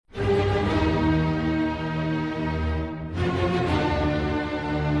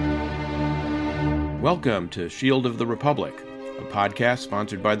Welcome to Shield of the Republic, a podcast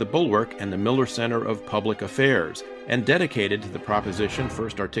sponsored by The Bulwark and the Miller Center of Public Affairs, and dedicated to the proposition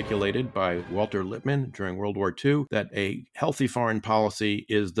first articulated by Walter Lippmann during World War II that a healthy foreign policy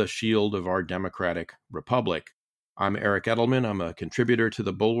is the shield of our democratic republic. I'm Eric Edelman. I'm a contributor to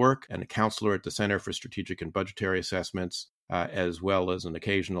The Bulwark and a counselor at the Center for Strategic and Budgetary Assessments, as well as an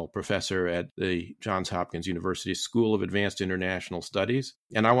occasional professor at the Johns Hopkins University School of Advanced International Studies.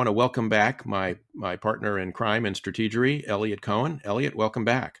 And I want to welcome back my partner in crime and strategery, Elliot Cohen. Elliot, welcome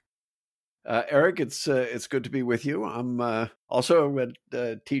back. Eric, it's good to be with you. I'm also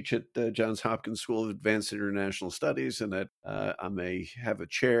teach at the Johns Hopkins School of Advanced International Studies, and have a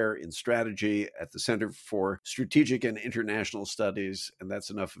chair in strategy at the Center for Strategic and International Studies, and that's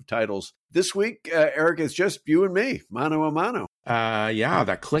enough of titles. This week, Eric, it's just you and me, mano a mano.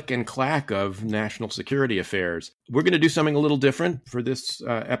 The click and clack of national security affairs. We're going to do something a little different for this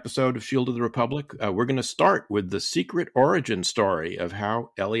episode of Shield of the Republic. We're going to start with the secret origin story of how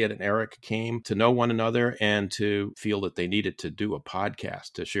Elliot and Eric came to know one another and to feel that they needed to do a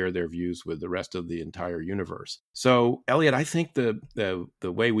podcast to share their views with the rest of the entire universe. So, Elliot, I think the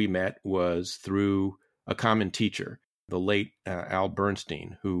way we met was through a common teacher, the late Al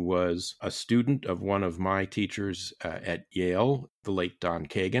Bernstein, who was a student of one of my teachers at Yale, the late Don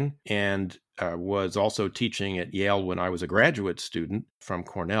Kagan, and was also teaching at Yale when I was a graduate student from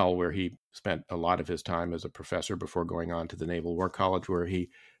Cornell, where he spent a lot of his time as a professor before going on to the Naval War College, where he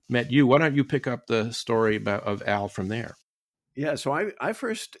met you. Why don't you pick up the story of Al from there? Yeah, so I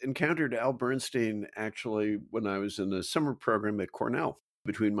first encountered Al Bernstein actually when I was in a summer program at Cornell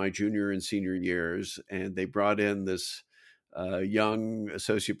between my junior and senior years, and they brought in this young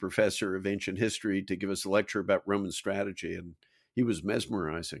associate professor of ancient history to give us a lecture about Roman strategy, and he was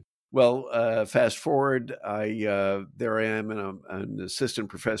mesmerizing. Well, fast forward, there I am, and I'm an assistant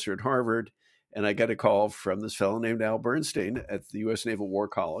professor at Harvard, and I got a call from this fellow named Al Bernstein at the U.S. Naval War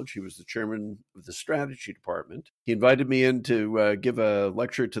College. He was the chairman of the strategy department. He invited me in to give a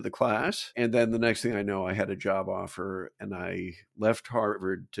lecture to the class. And then the next thing I know, I had a job offer, and I left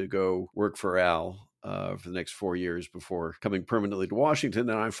Harvard to go work for Al for the next 4 years before coming permanently to Washington.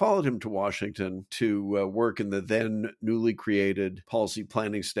 And I followed him to Washington to work in the then newly created policy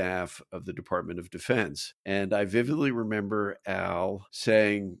planning staff of the Department of Defense. And I vividly remember Al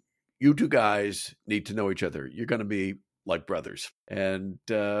saying, "You two guys need to know each other. You're going to be like brothers." And,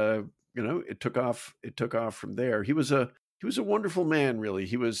 it took off. It took off from there. He was a wonderful man, really.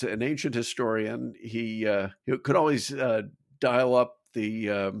 He was an ancient historian. He could always dial up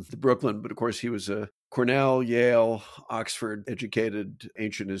the Brooklyn, but of course he was a Cornell, Yale, Oxford educated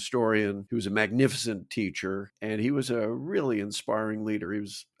ancient historian. He was a magnificent teacher, and he was a really inspiring leader. He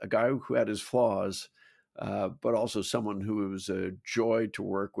was a guy who had his flaws, but also someone who was a joy to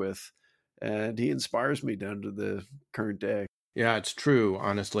work with. And he inspires me down to the current day. Yeah, it's true.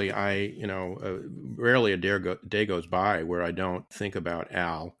 Honestly, rarely a day goes by where I don't think about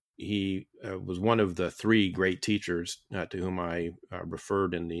Al. He was one of the three great teachers to whom I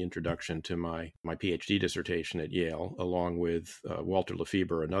referred in the introduction to my PhD dissertation at Yale, along with Walter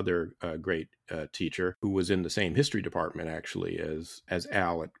Lefebvre, another great teacher who was in the same history department, actually, as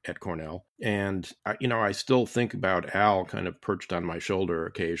Al at Cornell. And, I still think about Al kind of perched on my shoulder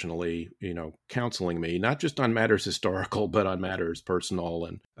occasionally, counseling me, not just on matters historical, but on matters personal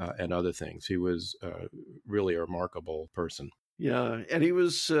and other things. He was really a remarkable person. Yeah, and he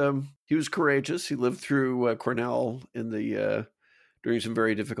was courageous. He lived through Cornell during some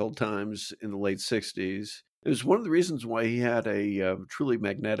very difficult times in the late 60s. It was one of the reasons why he had a truly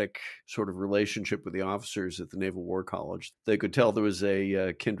magnetic sort of relationship with the officers at the Naval War College. They could tell there was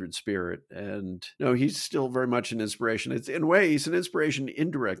a kindred spirit. And he's still very much an inspiration. It's in a way, he's an inspiration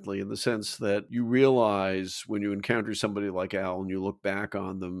indirectly in the sense that you realize when you encounter somebody like Al and you look back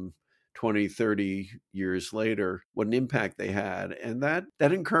on them 20, 30 years later, what an impact they had. And that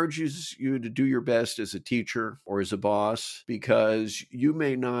encourages you to do your best as a teacher or as a boss, because you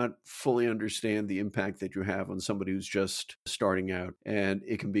may not fully understand the impact that you have on somebody who's just starting out. And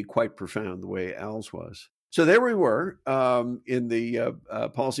it can be quite profound the way Al's was. So there we were in the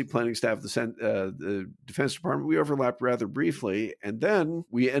policy planning staff of the Defense Department. We overlapped rather briefly, and then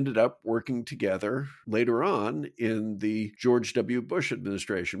we ended up working together later on in the George W. Bush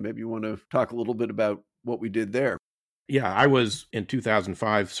administration. Maybe you want to talk a little bit about what we did there. Yeah, I was in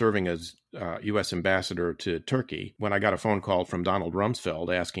 2005 serving as U.S. ambassador to Turkey, when I got a phone call from Donald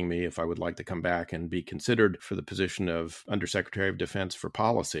Rumsfeld asking me if I would like to come back and be considered for the position of Undersecretary of Defense for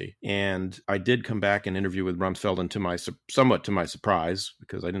Policy. And I did come back and interview with Rumsfeld, and somewhat to my surprise,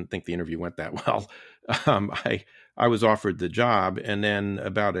 because I didn't think the interview went that well, I was offered the job. And then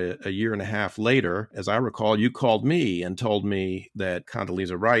about a year and a half later, as I recall, you called me and told me that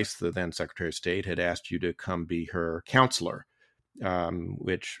Condoleezza Rice, the then Secretary of State, had asked you to come be her counselor,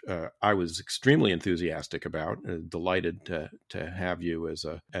 which I was extremely enthusiastic about, delighted to have you as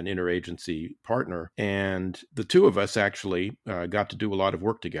an interagency partner. And the two of us actually got to do a lot of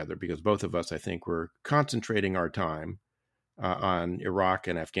work together, because both of us, I think, were concentrating our time on Iraq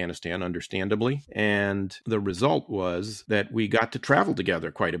and Afghanistan, understandably. And the result was that we got to travel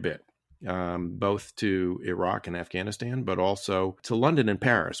together quite a bit, both to Iraq and Afghanistan, but also to London and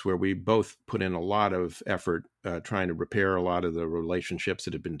Paris, where we both put in a lot of effort trying to repair a lot of the relationships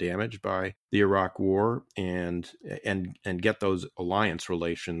that had been damaged by the Iraq War, and get those alliance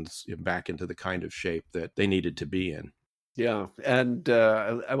relations back into the kind of shape that they needed to be in. Yeah. And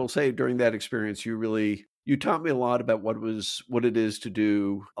I will say, during that experience, you taught me a lot about what it is to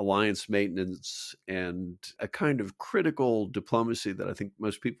do alliance maintenance, and a kind of critical diplomacy that I think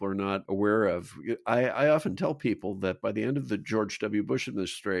most people are not aware of. I often tell people that by the end of the George W. Bush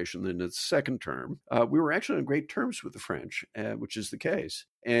administration, in its second term, we were actually on great terms with the French, which is the case.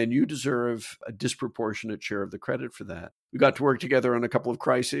 And you deserve a disproportionate share of the credit for that. We got to work together on a couple of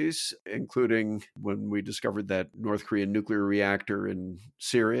crises, including when we discovered that North Korean nuclear reactor in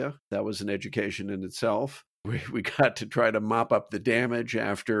Syria. That was an education in itself. We got to try to mop up the damage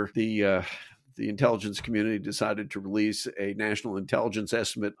after the intelligence community decided to release a national intelligence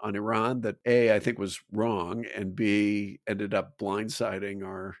estimate on Iran that A, I think was wrong, and B, ended up blindsiding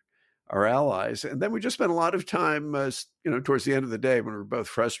our allies. And then we just spent a lot of time, towards the end of the day, when we were both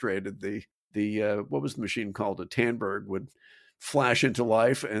frustrated, the what was the machine called? A Tandberg would flash into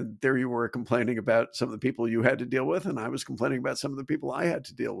life, and there you were complaining about some of the people you had to deal with, and I was complaining about some of the people I had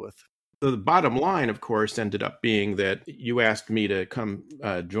to deal with. The bottom line, of course, ended up being that you asked me to come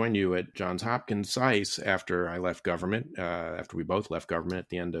join you at Johns Hopkins SAIS after I left government, after we both left government at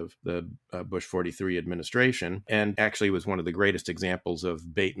the end of the Bush 43 administration, and actually was one of the greatest examples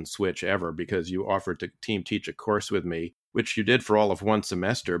of bait and switch ever, because you offered to team teach a course with me, which you did for all of one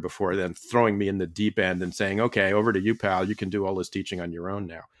semester, before then throwing me in the deep end and saying, okay, over to you, pal, you can do all this teaching on your own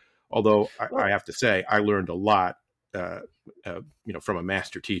now. Although I have to say, I learned a lot from a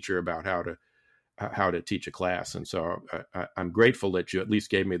master teacher about how to teach a class. And so I'm grateful that you at least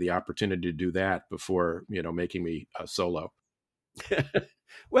gave me the opportunity to do that before, making me a solo.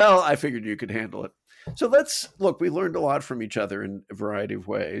 Well, I figured you could handle it. So let's look, we learned a lot from each other in a variety of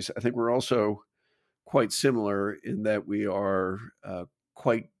ways. I think we're also quite similar in that we are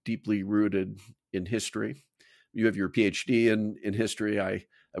quite deeply rooted in history. You have your PhD in history.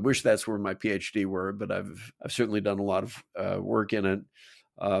 I wish that's where my PhD were, but I've certainly done a lot of work in it.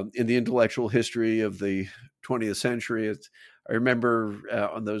 In the intellectual history of the 20th century, I remember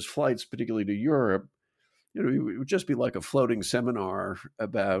on those flights, particularly to Europe, it would just be like a floating seminar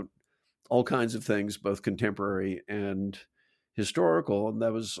about all kinds of things, both contemporary and historical. And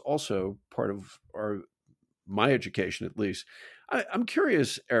that was also part of my education, at least. I'm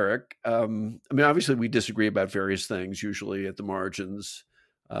curious, Eric. Obviously, we disagree about various things, usually at the margins.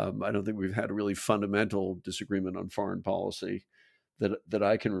 I don't think we've had a really fundamental disagreement on foreign policy that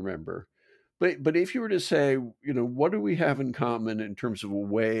I can remember. But if you were to say, what do we have in common in terms of a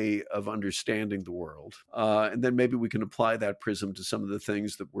way of understanding the world? And then maybe we can apply that prism to some of the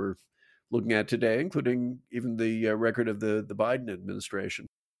things that we're looking at today, including even the record of the Biden administration.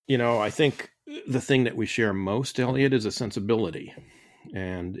 I think the thing that we share most, Elliot, is a sensibility.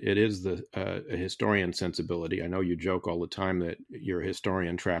 And it is a historian sensibility. I know you joke all the time that you're a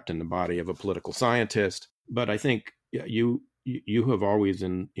historian trapped in the body of a political scientist, but I think you have always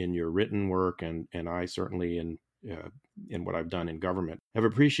in your written work, and I certainly in what I've done in government, have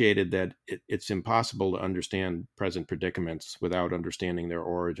appreciated that it's impossible to understand present predicaments without understanding their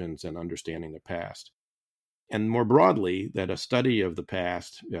origins and understanding the past. And more broadly, that a study of the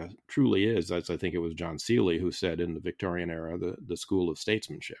past truly is, as I think it was John Seeley who said in the Victorian era, the school of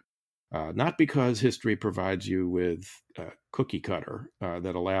statesmanship. Not because history provides you with a cookie cutter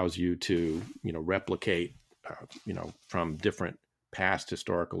that allows you to, replicate, from different past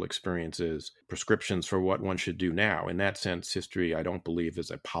historical experiences, prescriptions for what one should do now. In that sense, history, I don't believe,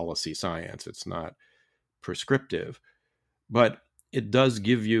 is a policy science. It's not prescriptive, but it does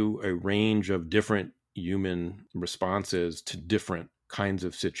give you a range of different human responses to different kinds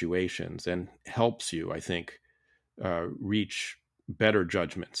of situations, and helps you, I think, reach better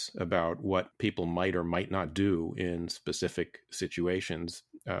judgments about what people might or might not do in specific situations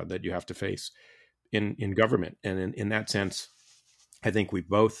that you have to face in government. And in that sense, I think we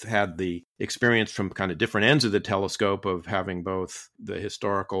both had the experience from kind of different ends of the telescope of having both the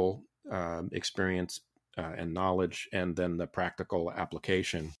historical experience and knowledge and then the practical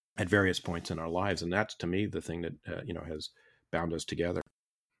application at various points in our lives. And that's, to me, the thing that, has bound us together.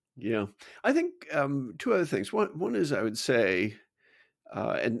 Yeah. I think two other things. One is, I would say,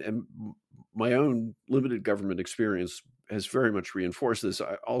 and my own limited government experience has very much reinforced this.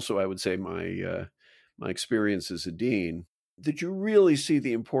 I would say my experience as a dean, that you really see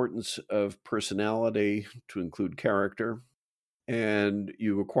the importance of personality to include character, and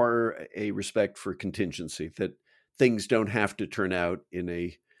you acquire a respect for contingency, that things don't have to turn out in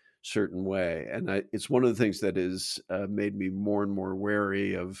a certain way. And it's one of the things that has made me more and more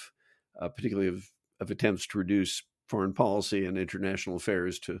wary of, particularly of attempts to reduce foreign policy and international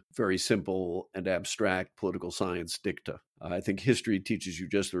affairs to very simple and abstract political science dicta. I think history teaches you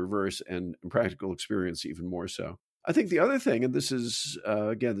just the reverse, and practical experience even more so. I think the other thing, and this is,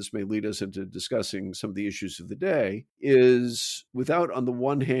 again, this may lead us into discussing some of the issues of the day, is without, on the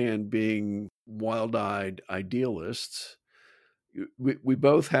one hand, being wild-eyed idealists, we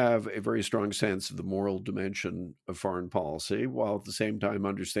both have a very strong sense of the moral dimension of foreign policy, while at the same time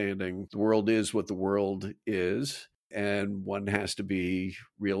understanding the world is what the world is, and one has to be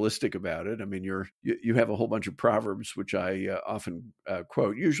realistic about it. I mean, you have a whole bunch of proverbs, which I often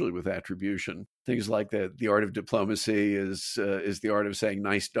quote, usually with attribution. Things like the art of diplomacy is the art of saying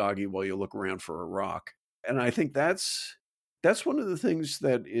 "nice doggy" while you look around for a rock. And I think that's one of the things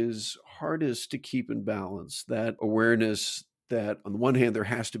that is hardest to keep in balance, that awareness that on the one hand, there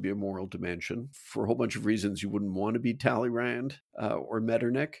has to be a moral dimension for a whole bunch of reasons. You wouldn't want to be Talleyrand or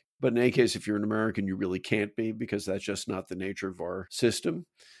Metternich. But in any case, if you're an American, you really can't be, because that's just not the nature of our system.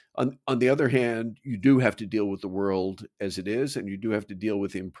 On the other hand, you do have to deal with the world as it is, and you do have to deal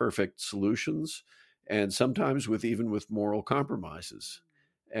with imperfect solutions, and sometimes even with moral compromises.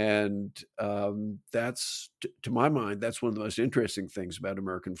 And that's, to my mind, that's one of the most interesting things about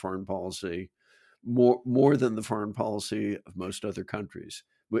American foreign policy, more than the foreign policy of most other countries.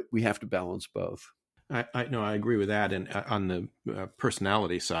 We have to balance both. I agree with that. And on the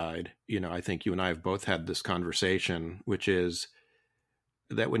personality side, I think you and I have both had this conversation, which is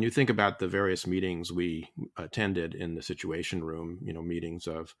that when you think about the various meetings we attended in the Situation Room, meetings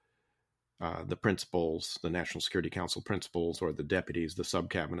of the principals, the National Security Council principals, or the deputies, the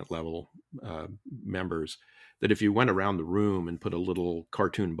sub-cabinet level members, that if you went around the room and put a little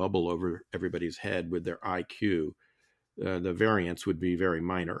cartoon bubble over everybody's head with their IQ, the variance would be very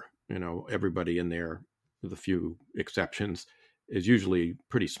minor. Everybody in there, with a few exceptions, is usually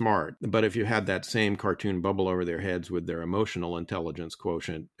pretty smart. But if you had that same cartoon bubble over their heads with their emotional intelligence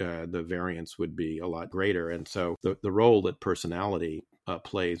quotient, the variance would be a lot greater. And so the role that personality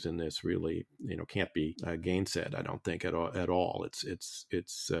plays in this really, can't be gainsaid, I don't think, at all. It's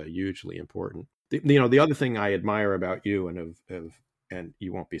hugely important. The other thing I admire about you, and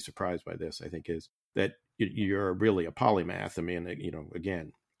you won't be surprised by this, I think, is that you're really a polymath. I mean,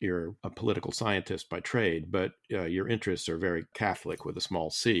 again, you're a political scientist by trade, but your interests are very Catholic with a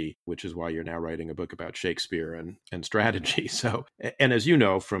small c, which is why you're now writing a book about Shakespeare and strategy. So, and as you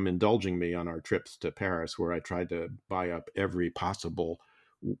know, from indulging me on our trips to Paris, where I tried to buy up every possible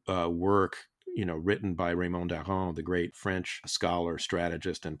work, written by Raymond Daron, the great French scholar,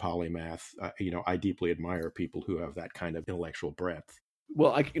 strategist, and polymath, I deeply admire people who have that kind of intellectual breadth.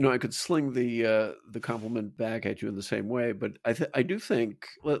 Well, I could sling the compliment back at you in the same way, but I do think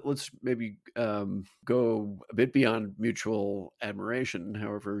let's maybe go a bit beyond mutual admiration,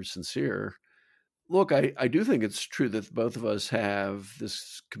 however sincere. Look, I do think it's true that both of us have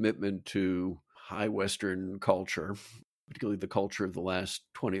this commitment to high Western culture, particularly the culture of the last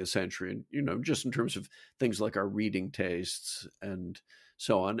 20th century, and just in terms of things like our reading tastes and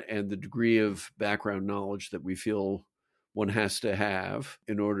so on, and the degree of background knowledge that we feel one has to have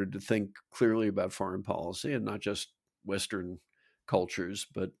in order to think clearly about foreign policy, and not just Western cultures,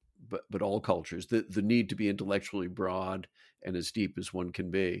 but all cultures. The need to be intellectually broad and as deep as one can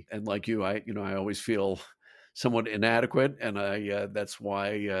be. And like you, I always feel somewhat inadequate, and that's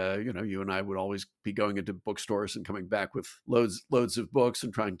why you and I would always be going into bookstores and coming back with loads of books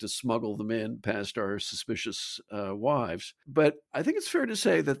and trying to smuggle them in past our suspicious wives. But I think it's fair to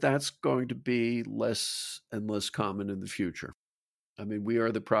say that that's going to be less and less common in the future. I mean, we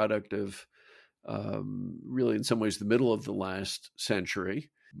are the product of really, in some ways, the middle of the last century,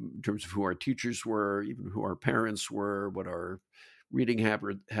 in terms of who our teachers were, even who our parents were, what our reading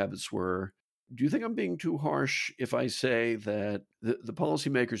habits were. Do you think I'm being too harsh if I say that the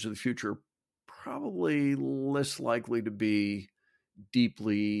policymakers of the future are probably less likely to be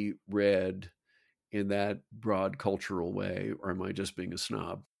deeply read in that broad cultural way, or am I just being a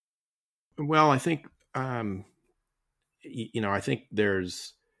snob? Well, I think I think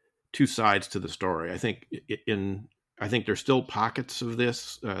there's two sides to the story. I think there's still pockets of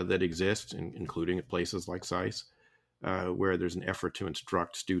this that exist, including at places like SAIS, where there's an effort to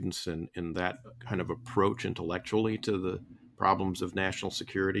instruct students in that kind of approach intellectually to the problems of national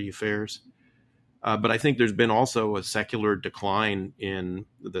security affairs. But I think there's been also a secular decline in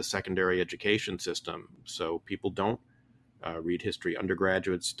the secondary education system. So people don't read history.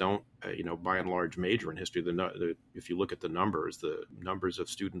 Undergraduates don't, by and large, major in history. If you look at the numbers of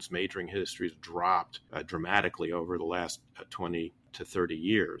students majoring in history has dropped dramatically over the last 20 to 30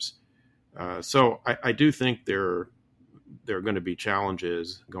 years. So I do think there are going to be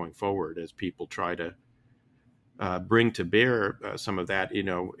challenges going forward as people try to bring to bear some of that.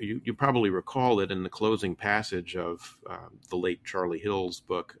 You probably recall that in the closing passage of the late Charlie Hill's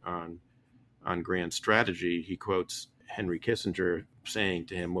book on grand strategy, he quotes Henry Kissinger saying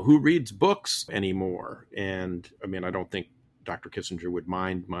to him, "Well, who reads books anymore?" And I mean, I don't think Dr. Kissinger would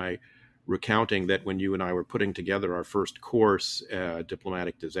mind my recounting that when you and I were putting together our first course,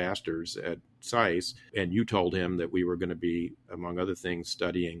 Diplomatic Disasters at SAIS, and you told him that we were going to be, among other things,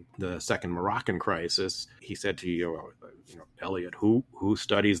 studying the Second Moroccan Crisis, he said to you, Elliot, who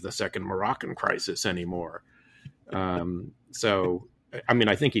studies the Second Moroccan Crisis anymore? So, I mean,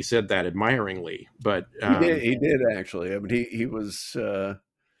 I think he said that admiringly, but he did actually. I mean, he was.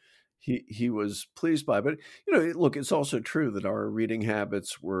 He was pleased by it. But, look, it's also true that our reading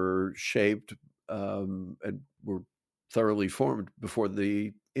habits were shaped and were thoroughly formed before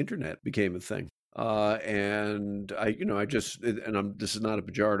the internet became a thing. And this is not a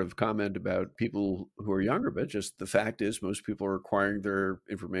pejorative comment about people who are younger, but just the fact is most people are acquiring their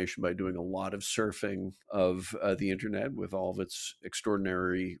information by doing a lot of surfing of the internet with all of its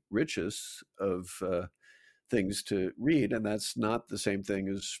extraordinary riches of things to read. And that's not the same thing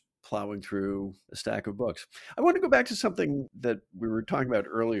as plowing through a stack of books. I want to go back to something that we were talking about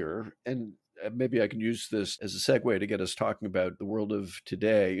earlier, and maybe I can use this as a segue to get us talking about the world of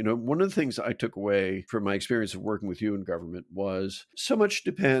today. One of the things I took away from my experience of working with you in government was so much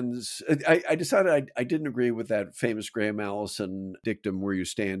depends. I decided I didn't agree with that famous Graham Allison dictum, where you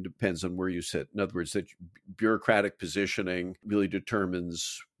stand depends on where you sit. In other words, that bureaucratic positioning really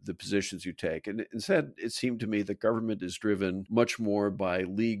determines the positions you take. And instead, it seemed to me that government is driven much more by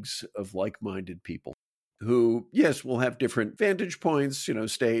leagues of like-minded people who, yes, will have different vantage points.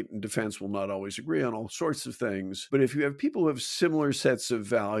 State and defense will not always agree on all sorts of things. But if you have people who have similar sets of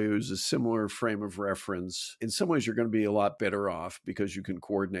values, a similar frame of reference, in some ways you're going to be a lot better off because you can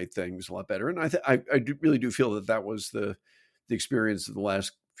coordinate things a lot better. And I really do feel that was the experience of the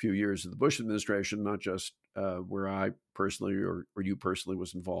last few years of the Bush administration, not just where I personally or you personally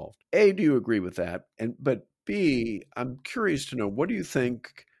was involved. A, do you agree with that? But B, I'm curious to know, what do you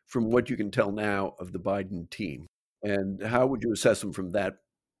think from what you can tell now of the Biden team? And how would you assess them from that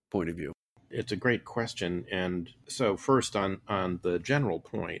point of view? It's a great question. And so first on the general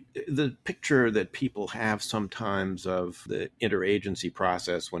point, the picture that people have sometimes of the interagency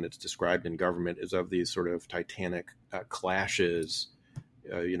process when it's described in government is of these sort of titanic clashes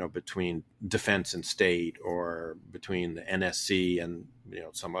between defense and state, or between the NSC and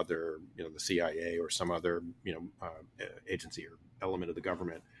some other the CIA or some other agency or element of the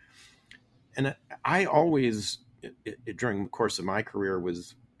government. And I always, during the course of my career,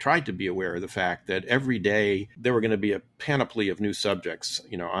 tried to be aware of the fact that every day there were going to be a panoply of new subjects,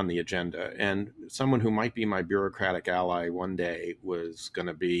 on the agenda. And someone who might be my bureaucratic ally one day was going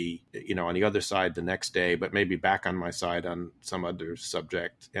to be, on the other side the next day, but maybe back on my side on some other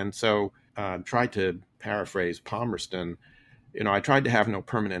subject. And so tried to paraphrase Palmerston, I tried to have no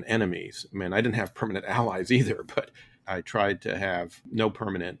permanent enemies. I mean, I didn't have permanent allies either, but I tried to have no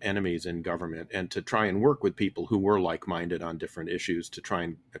permanent enemies in government and to try and work with people who were like-minded on different issues to try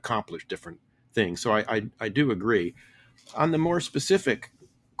and accomplish different things. So I do agree. On the more specific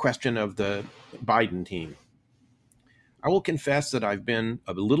question of the Biden team, I will confess that I've been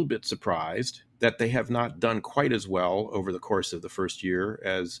a little bit surprised that they have not done quite as well over the course of the first year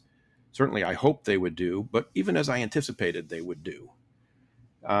as certainly I hoped they would do, but even as I anticipated they would do.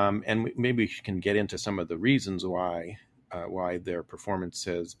 And maybe we can get into some of the reasons why their performance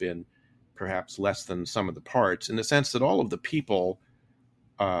has been perhaps less than some of the parts, in the sense that all of the people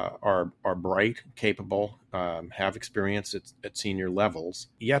are bright, capable, have experience at senior levels.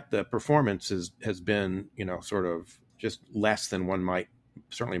 Yet the performance has been sort of just less than one might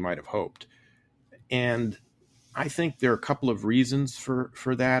have hoped. And I think there are a couple of reasons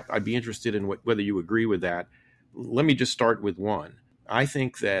for that. I'd be interested in whether you agree with that. Let me just start with one. I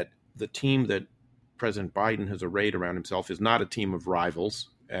think that the team that President Biden has arrayed around himself is not a team of rivals,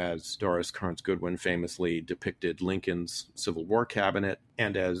 as Doris Kearns Goodwin famously depicted Lincoln's Civil War cabinet,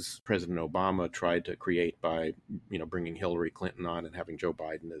 and as President Obama tried to create by, bringing Hillary Clinton on and having Joe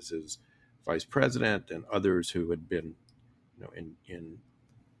Biden as his vice president, and others who had been, in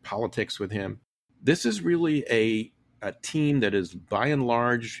politics with him. This is really a team that is by and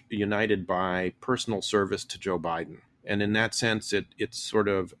large united by personal service to Joe Biden. And in that sense, it's sort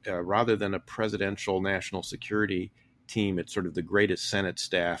of, rather than a presidential national security team, it's sort of the greatest Senate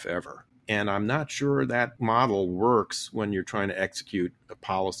staff ever. And I'm not sure that model works when you're trying to execute a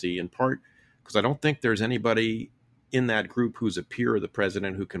policy, in part because I don't think there's anybody in that group who's a peer of the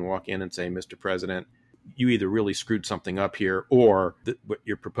president who can walk in and say, Mr. President, you either really screwed something up here, or what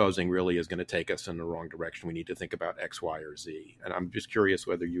you're proposing really is going to take us in the wrong direction. We need to think about X, Y, or Z. And I'm just curious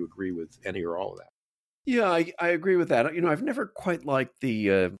whether you agree with any or all of that. Yeah, I agree with that. I've never quite liked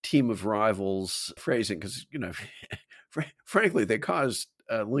the team of rivals phrasing because, frankly, they caused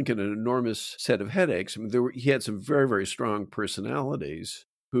Lincoln an enormous set of headaches. I mean, he had some very, very strong personalities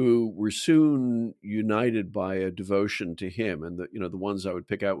who were soon united by a devotion to him. And the ones I would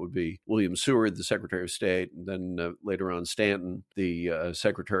pick out would be William Seward, the Secretary of State, and then later on Stanton, the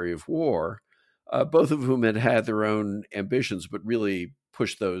Secretary of War, both of whom had their own ambitions, but really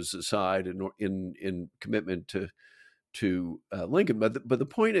pushed those aside in commitment to Lincoln. But the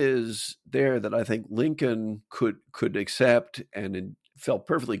point is there that I think Lincoln could accept and felt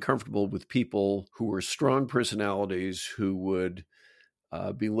perfectly comfortable with people who were strong personalities who would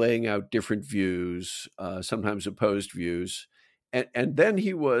be laying out different views, sometimes opposed views. And then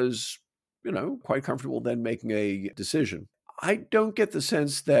he was, quite comfortable then making a decision. I don't get the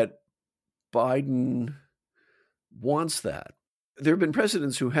sense that Biden wants that. There have been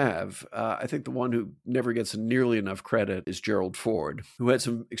presidents who have. I think the one who never gets nearly enough credit is Gerald Ford, who had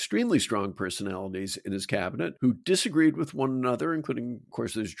some extremely strong personalities in his cabinet who disagreed with one another, including, of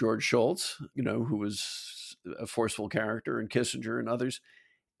course, there's George Shultz, who was a forceful character, and Kissinger and others.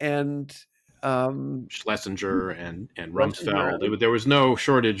 And Schlesinger and Rumsfeld. There was no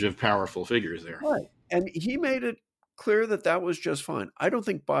shortage of powerful figures there. Right. And he made it clear that was just fine. I don't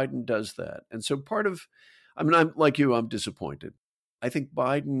think Biden does that. And so I'm like you, I'm disappointed. I think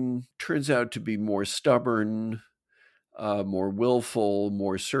Biden turns out to be more stubborn, more willful,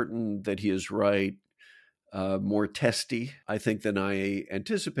 more certain that he is right, more testy, I think, than I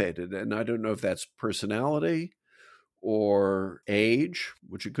anticipated. And I don't know if that's personality or age,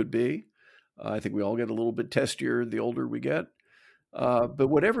 which it could be. I think we all get a little bit testier the older we get. But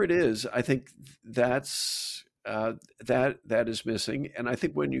whatever it is, I think that's that is missing. And I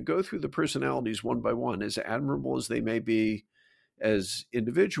think when you go through the personalities one by one, as admirable as they may be as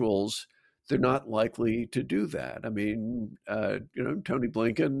individuals, they're not likely to do that. I mean, Tony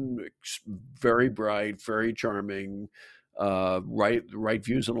Blinken, very bright, very charming, right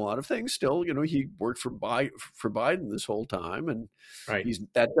views on a lot of things. Still, he worked for Biden this whole time, and right.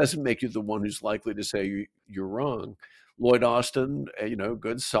 That doesn't make you the one who's likely to say you're wrong. Lloyd Austin,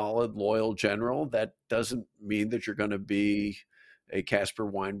 good, solid, loyal general. That doesn't mean that you're going to be a Caspar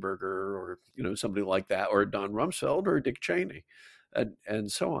Weinberger or somebody like that, or Don Rumsfeld or Dick Cheney,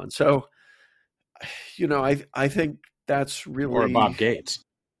 and so on. So, I think that's really, or Bob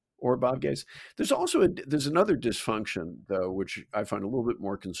Gates. There's also there's another dysfunction though, which I find a little bit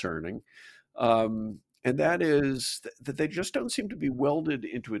more concerning, and that is that they just don't seem to be welded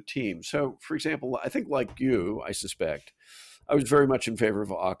into a team. So, for example, I think, like you, I suspect, I was very much in favor of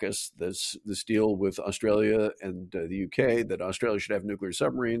AUKUS, this deal with Australia and the UK, that Australia should have nuclear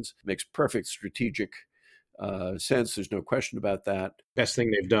submarines. Makes perfect strategic sense. There's no question about that. Best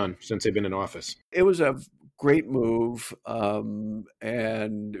thing they've done since they've been in office. It was a great move, and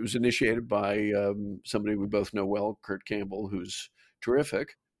it was initiated by somebody we both know well, Kurt Campbell, who's terrific.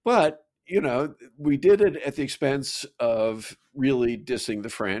 But we did it at the expense of really dissing the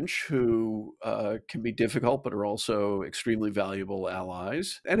French, who can be difficult, but are also extremely valuable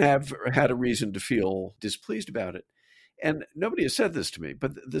allies and have had a reason to feel displeased about it. And nobody has said this to me,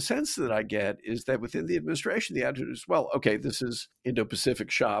 but the sense that I get is that within the administration, the attitude is, well, okay, this is Indo-Pacific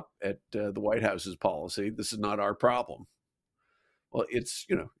shop at the White House's policy. This is not our problem. Well, it's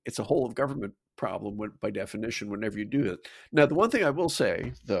a whole of government problem by definition whenever you do it. Now, the one thing I will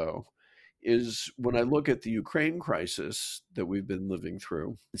say, though, is when I look at the Ukraine crisis that we've been living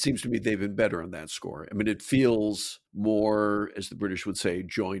through, it seems to me they've been better on that score. I mean, it feels more, as the British would say,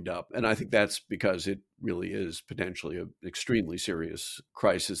 joined up. And I think that's because it really is potentially an extremely serious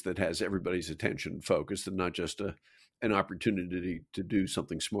crisis that has everybody's attention focused and not just an opportunity to do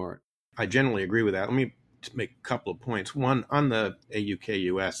something smart. I generally agree with that. Let me make a couple of points. One, on the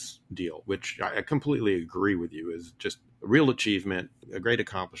AUKUS deal, which I completely agree with you, is just a real achievement, a great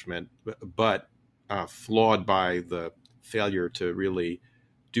accomplishment, but flawed by the failure to really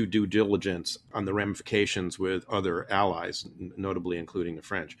do due diligence on the ramifications with other allies, notably including the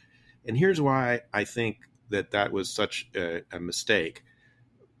French. And here's why I think that was such a mistake.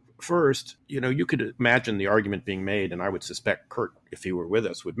 First, you could imagine the argument being made, and I would suspect Kurt, if he were with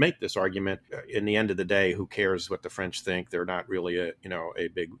us, would make this argument. In the end of the day, who cares what the French think? They're not really a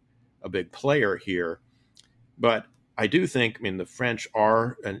big player here. But I do think, the French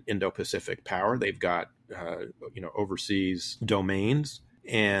are an Indo-Pacific power. They've got overseas domains,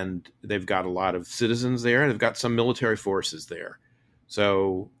 and they've got a lot of citizens there. They've got some military forces there.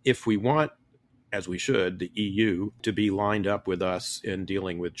 So if we want, as we should, the EU to be lined up with us in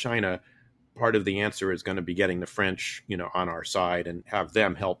dealing with China, part of the answer is going to be getting the French, on our side and have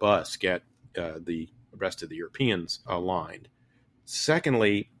them help us get the rest of the Europeans aligned.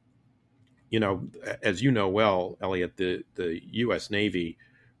 Secondly, as you know well, Elliot, the U.S. Navy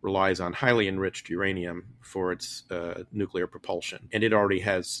relies on highly enriched uranium for its nuclear propulsion, and it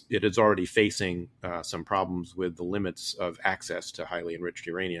is already facing some problems with the limits of access to highly enriched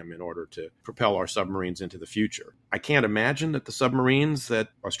uranium in order to propel our submarines into the future. I can't imagine that the submarines that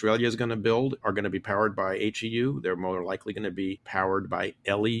Australia is going to build are going to be powered by HEU. They're more likely going to be powered by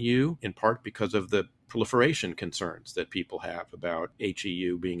LEU, in part because of the proliferation concerns that people have about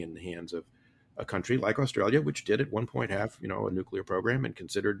HEU being in the hands of a country like Australia, which did at one point have, a nuclear program and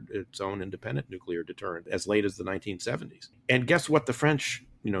considered its own independent nuclear deterrent as late as the 1970s. And guess what? The French,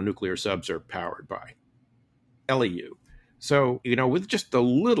 nuclear subs are powered by LEU. So, with just a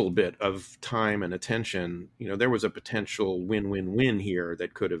little bit of time and attention, there was a potential win-win-win here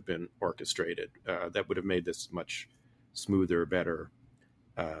that could have been orchestrated that would have made this much smoother, better,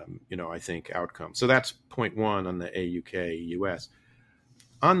 I think, outcome. So that's point one on the AUKUS.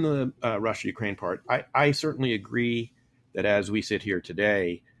 On the Russia-Ukraine part, I certainly agree that as we sit here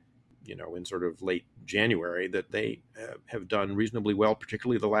today, in sort of late January, that they have done reasonably well,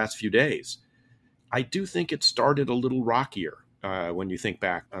 particularly the last few days. I do think it started a little rockier when you think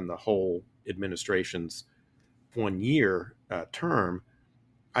back on the whole administration's 1 year term.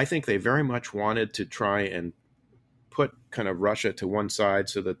 I think they very much wanted to try and put kind of Russia to one side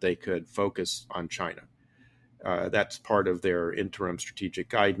so that they could focus on China. That's part of their interim strategic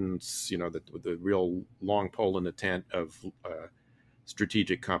guidance, the real long pole in the tent of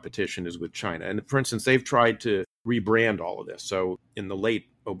strategic competition is with China. And for instance, they've tried to rebrand all of this. So in the late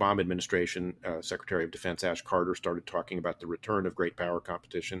Obama administration, Secretary of Defense Ash Carter started talking about the return of great power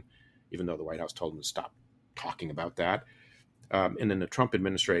competition, even though the White House told him to stop talking about that. And in the Trump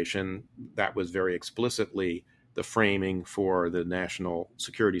administration, that was very explicitly the framing for the national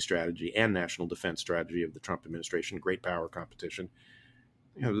security strategy and national defense strategy of the Trump administration, great power competition.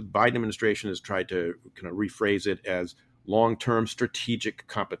 The Biden administration has tried to kind of rephrase it as long-term strategic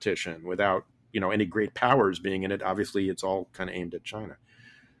competition without, any great powers being in it. Obviously, it's all kind of aimed at China.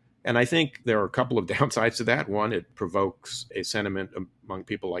 And I think there are a couple of downsides to that. One, it provokes a sentiment among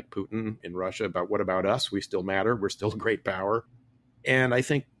people like Putin in Russia about what about us? We still matter. We're still a great power. And I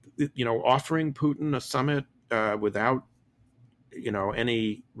think, offering Putin a summit without,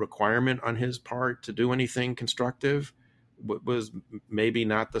 any requirement on his part to do anything constructive was maybe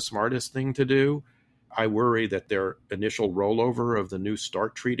not the smartest thing to do. I worry that their initial rollover of the New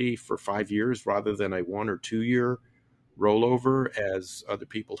START treaty for 5 years rather than a 1 or 2 year rollover, as other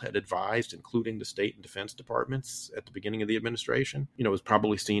people had advised, including the state and defense departments at the beginning of the administration, was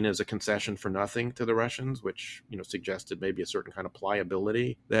probably seen as a concession for nothing to the Russians, which, suggested maybe a certain kind of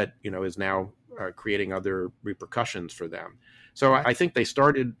pliability that, is now creating other repercussions for them. So I think they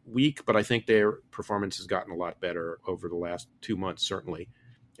started weak, but I think their performance has gotten a lot better over the last 2 months, certainly.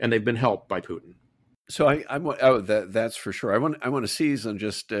 And they've been helped by Putin. So that's for sure. I want to seize on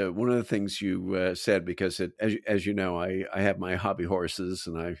just one of the things you said, because as you know, I have my hobby horses,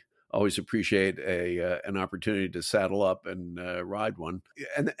 and I always appreciate an opportunity to saddle up and ride one.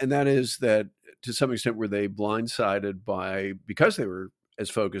 And that is that to some extent were they blindsided because they were as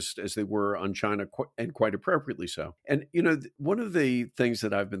focused as they were on China, and quite appropriately so. And one of the things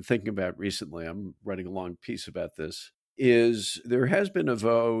that I've been thinking about recently, I'm writing a long piece about this, is there has been a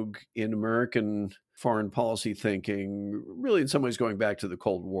vogue in American foreign policy thinking, really in some ways going back to the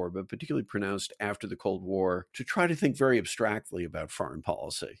Cold War, but particularly pronounced after the Cold War, to try to think very abstractly about foreign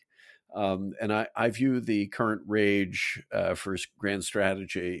policy. And I view the current rage for grand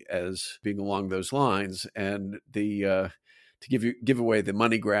strategy as being along those lines. And to give away the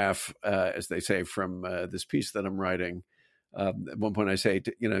money graph, as they say from this piece that I'm writing, at one point I say,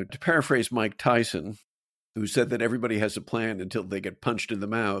 to paraphrase Mike Tyson, who said that everybody has a plan until they get punched in the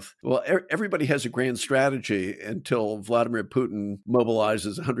mouth. Well, everybody has a grand strategy until Vladimir Putin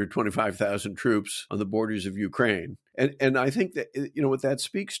mobilizes 125,000 troops on the borders of Ukraine. And I think that, what that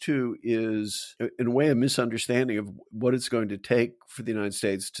speaks to is, in a way, a misunderstanding of what it's going to take for the United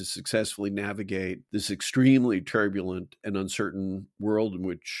States to successfully navigate this extremely turbulent and uncertain world in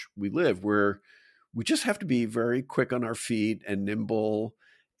which we live, where we just have to be very quick on our feet and nimble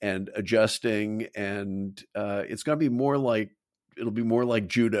and adjusting, and it's going to be more like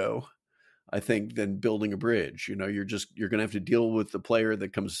judo, I think, than building a bridge. You're going to have to deal with the player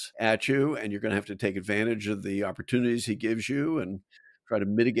that comes at you, and you're going to have to take advantage of the opportunities he gives you and try to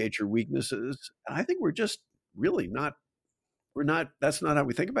mitigate your weaknesses. I think we're just really not. That's not how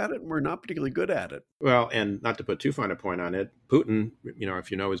we think about it, and we're not particularly good at it. Well, and not to put too fine a point on it, Putin,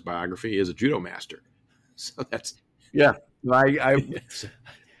 if you know his biography, is a judo master. So that's yeah.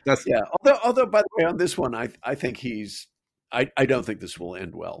 That's yeah. Although, by the way, on this one, I think I don't think this will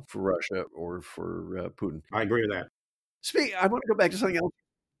end well for Russia or for Putin. I agree with that. I want to go back to something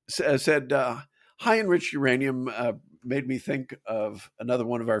else. Said high enriched uranium made me think of another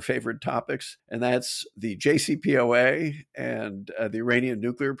one of our favorite topics, and that's the JCPOA and the Iranian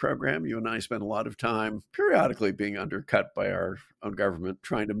nuclear program. You and I spent a lot of time periodically being undercut by our own government,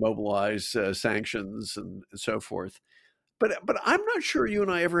 trying to mobilize sanctions and so forth. But I'm not sure you and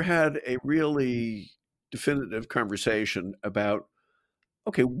I ever had a really definitive conversation about,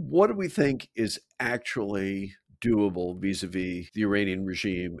 okay, what do we think is actually doable vis-a-vis the Iranian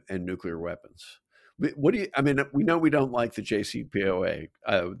regime and nuclear weapons? We know we don't like the JCPOA,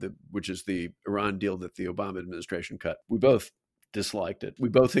 which is the Iran deal that the Obama administration cut. We both disliked it. We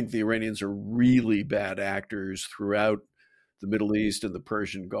both think the Iranians are really bad actors throughout the Middle East and the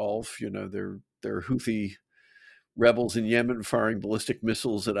Persian Gulf. They're Houthi rebels in Yemen firing ballistic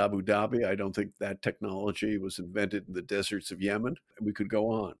missiles at Abu Dhabi. I don't think that technology was invented in the deserts of Yemen. We could go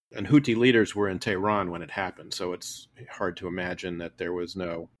on. And Houthi leaders were in Tehran when it happened, so it's hard to imagine that there was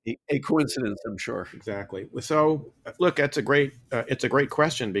no a coincidence. I'm sure. Exactly. So, look, it's a great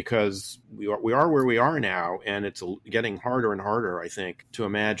question, because we are where we are now, and it's getting harder and harder, I think, to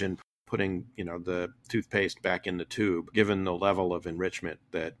imagine putting the toothpaste back in the tube, given the level of enrichment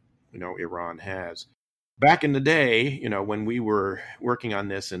that Iran has. Back in the day, when we were working on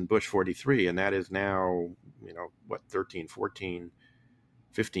this in Bush 43, and that is now, 13, 14,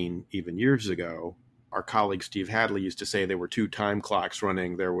 15 even years ago, our colleague Steve Hadley used to say there were two time clocks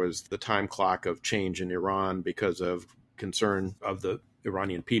running. There was the time clock of change in Iran because of concern of the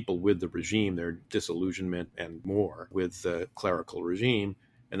Iranian people with the regime, their disillusionment and more with the clerical regime.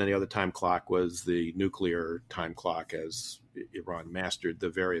 And then the other time clock was the nuclear time clock, as Iran mastered the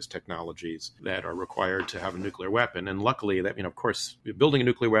various technologies that are required to have a nuclear weapon. And luckily, that, of course, building a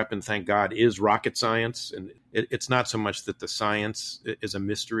nuclear weapon, thank God, is rocket science. And it's not so much that the science is a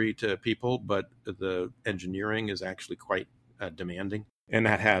mystery to people, but the engineering is actually quite demanding. And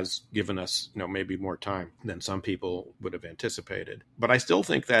that has given us, maybe more time than some people would have anticipated. But I still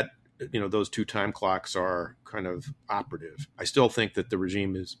think that those two time clocks are kind of operative. I still think that the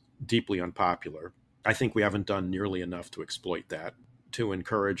regime is deeply unpopular. I think we haven't done nearly enough to exploit that, to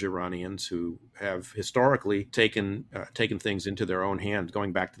encourage Iranians who have historically taken things into their own hands,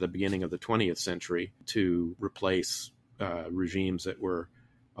 going back to the beginning of the 20th century, to replace regimes that were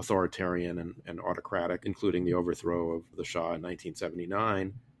authoritarian and autocratic, including the overthrow of the Shah in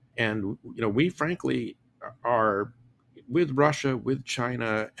 1979. And, we frankly are, with Russia, with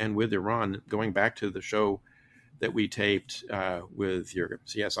China, and with Iran, going back to the show that we taped with your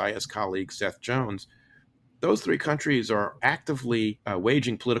CSIS colleague, Seth Jones, those three countries are actively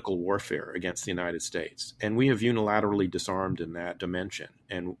waging political warfare against the United States. And we have unilaterally disarmed in that dimension.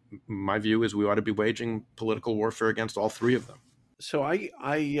 And my view is we ought to be waging political warfare against all three of them. So I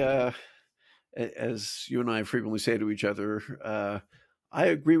as you and I frequently say to each other, I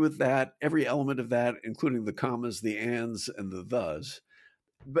agree with that, every element of that, including the commas, the ands, and the thus.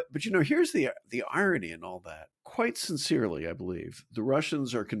 But here's the irony in all that. Quite sincerely, I believe, the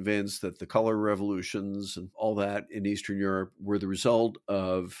Russians are convinced that the color revolutions and all that in Eastern Europe were the result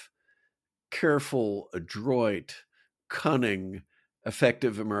of careful, adroit, cunning,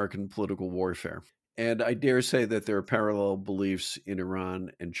 effective American political warfare. And I dare say that there are parallel beliefs in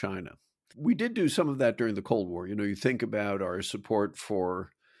Iran and China. We did do some of that during the Cold War. You think about our support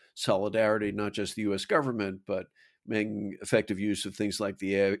for solidarity, not just the U.S. government, but making effective use of things like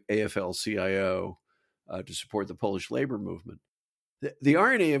the AFL-CIO to support the Polish labor movement. The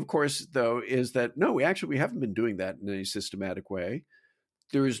irony, of course, though, is that no, we haven't been doing that in any systematic way.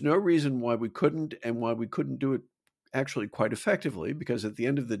 There is no reason why we couldn't, and why we couldn't do it actually quite effectively, because at the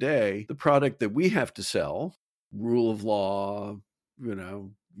end of the day, the product that we have to sell, rule of law,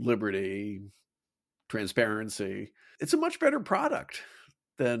 liberty, transparency, it's a much better product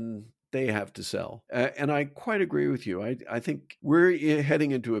than they have to sell. And I quite agree with you. I think we're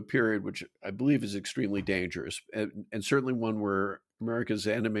heading into a period which I believe is extremely dangerous, and certainly one where America's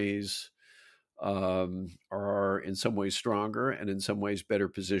enemies are in some ways stronger and in some ways better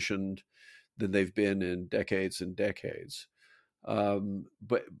positioned than they've been in decades and decades.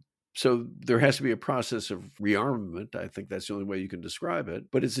 But so there has to be a process of rearmament. I think that's the only way you can describe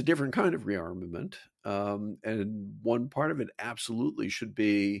it. But it's a different kind of rearmament. And one part of it absolutely should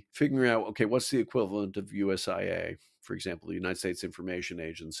be figuring out, okay, what's the equivalent of USIA, for example, the United States Information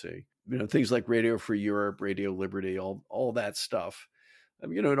Agency? Things like Radio Free Europe, Radio Liberty, all that stuff.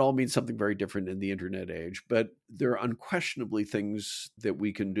 It all means something very different in the internet age, but there are unquestionably things that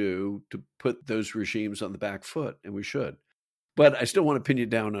we can do to put those regimes on the back foot, and we should. But I still want to pin you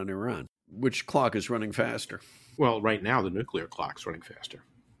down on Iran. Which clock is running faster? Well, right now the nuclear clock's running faster.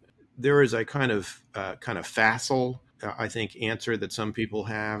 There is a kind of facile, I think, answer that some people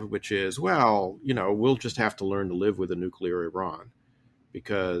have, which is, well, we'll just have to learn to live with a nuclear Iran,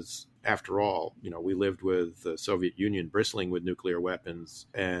 because after all, we lived with the Soviet Union bristling with nuclear weapons,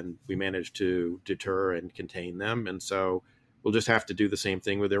 and we managed to deter and contain them. And so we'll just have to do the same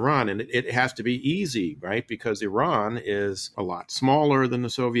thing with Iran. And it has to be easy, right? Because Iran is a lot smaller than the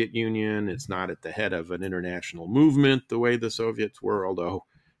Soviet Union. It's not at the head of an international movement the way the Soviets were, although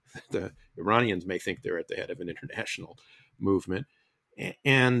the Iranians may think they're at the head of an international movement.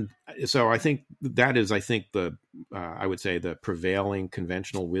 And so I think that is, I would say, the prevailing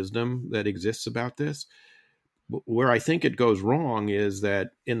conventional wisdom that exists about this. Where I think it goes wrong is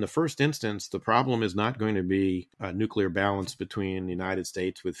that in the first instance, the problem is not going to be a nuclear balance between the United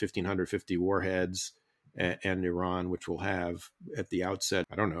States with 1,550 warheads and Iran, which will have at the outset,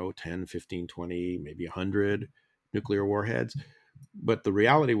 10, 15, 20, maybe 100 nuclear warheads. But the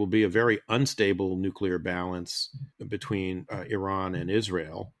reality will be a very unstable nuclear balance between Iran and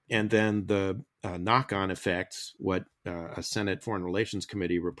Israel. And then the knock-on effects, what a Senate Foreign Relations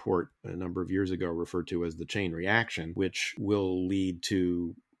Committee report a number of years ago referred to as the chain reaction, which will lead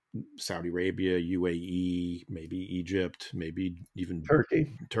to Saudi Arabia, UAE, maybe Egypt, maybe even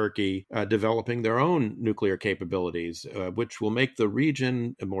Turkey developing their own nuclear capabilities, which will make the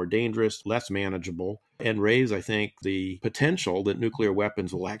region more dangerous, less manageable, and raise, I think, the potential that nuclear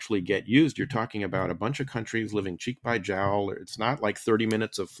weapons will actually get used. You're talking about a bunch of countries living cheek by jowl. It's not like 30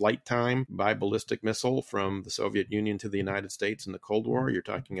 minutes of flight time by ballistic missile from the Soviet Union to the United States in the Cold War. You're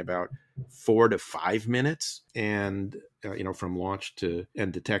talking about 4 to 5 minutes, and from launch to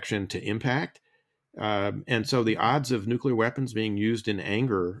and detection to impact. And so the odds of nuclear weapons being used in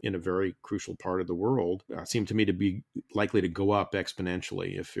anger in a very crucial part of the world seem to me to be likely to go up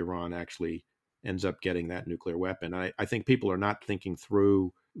exponentially if Iran actually ends up getting that nuclear weapon. I think people are not thinking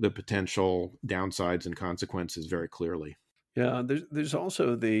through the potential downsides and consequences very clearly. Yeah, there's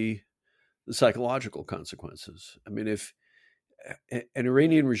also the psychological consequences. I mean, if an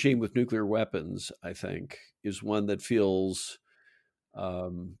Iranian regime with nuclear weapons, I think, is one that feels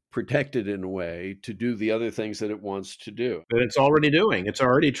protected in a way to do the other things that it wants to do. But it's already doing. It's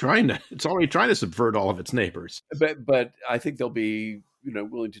already trying to subvert all of its neighbors. But I think they'll be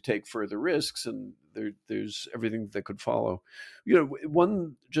willing to take further risks, and there's everything that could follow.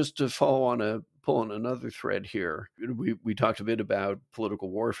 One, just to pull on another thread here. We talked a bit about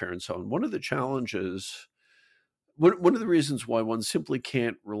political warfare and so on. One of the challenges. One of the reasons why one simply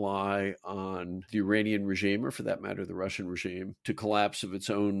can't rely on the Iranian regime, or for that matter, the Russian regime, to collapse of its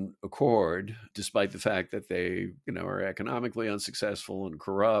own accord, despite the fact that they, are economically unsuccessful and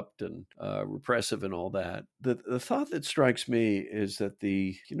corrupt and repressive and all that. The thought that strikes me is that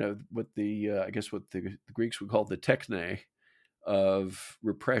what the Greeks would call the techne of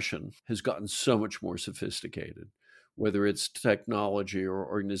repression has gotten so much more sophisticated, whether it's technology or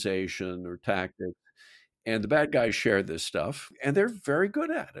organization or tactics. And the bad guys share this stuff, and they're very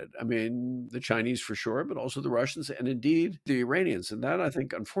good at it. I mean, the Chinese for sure, but also the Russians, and indeed the Iranians. And that, I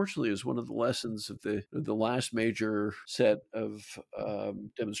think, unfortunately, is one of the lessons of the last major set of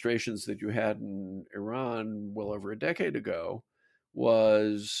demonstrations that you had in Iran well over a decade ago.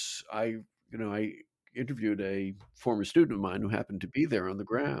 Was interviewed a former student of mine who happened to be there on the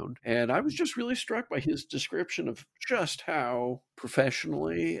ground. And I was just really struck by his description of just how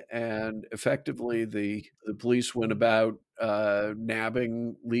professionally and effectively the police went about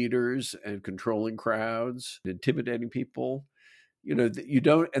nabbing leaders and controlling crowds, intimidating people. They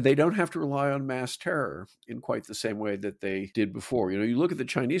don't have to rely on mass terror in quite the same way that they did before. You look at the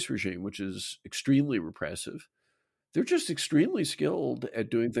Chinese regime, which is extremely repressive. They're just extremely skilled at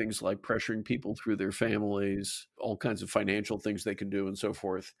doing things like pressuring people through their families, all kinds of financial things they can do, and so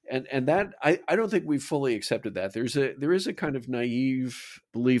forth. And that I don't think we've fully accepted that. There is a kind of naive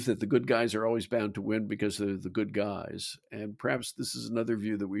belief that the good guys are always bound to win because they're the good guys. And perhaps this is another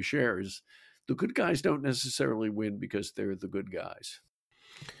view that we share: is the good guys don't necessarily win because they're the good guys.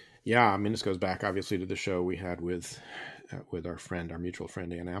 Yeah, I mean, this goes back obviously to the show we had with our mutual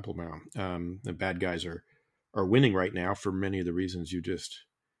friend Ann Applebaum. The bad guys are winning right now for many of the reasons you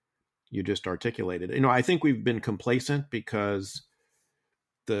just articulated. I think we've been complacent because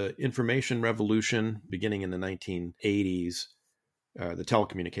the information revolution beginning in the 1980s, the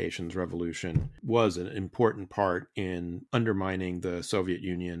telecommunications revolution, was an important part in undermining the Soviet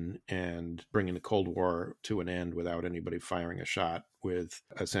Union and bringing the Cold War to an end without anybody firing a shot, with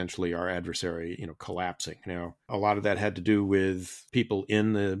essentially our adversary, collapsing. Now, a lot of that had to do with people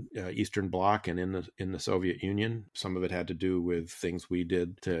in the Eastern Bloc and in the Soviet Union. Some of it had to do with things we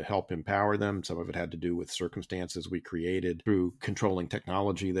did to help empower them. Some of it had to do with circumstances we created through controlling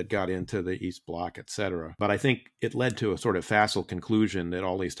technology that got into the East Bloc, etc. But I think it led to a sort of facile conclusion that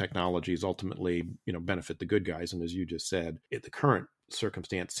all these technologies ultimately, benefit the good guys. And as you just said, the current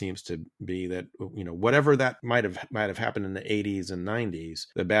circumstance seems to be that whatever that might have happened in the 80s and 90s,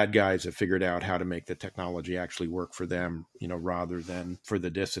 the bad guys have figured out how to make the technology actually work for them, rather than for the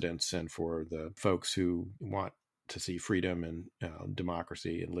dissidents and for the folks who want to see freedom and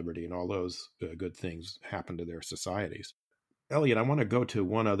democracy and liberty and all those good things happen to their societies. Elliot, I want to go to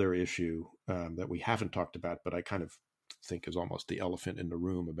one other issue that we haven't talked about, but I kind of think is almost the elephant in the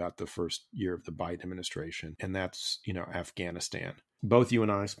room about the first year of the Biden administration, and that's Afghanistan. Both you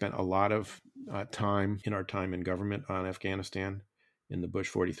and I spent a lot of time in government on Afghanistan in the Bush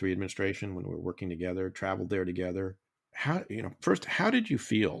 43 administration when we were working together, traveled there together. How did you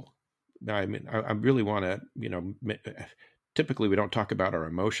feel? I mean, I really want to, typically we don't talk about our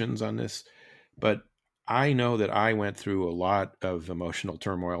emotions on this, but I know that I went through a lot of emotional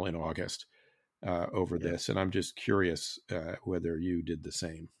turmoil in August over this, and I'm just curious whether you did the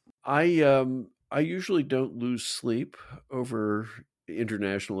same. I usually don't lose sleep over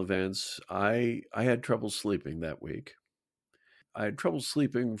international events. I had trouble sleeping that week. I had trouble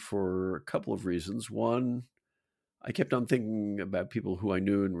sleeping for a couple of reasons. One, I kept on thinking about people who I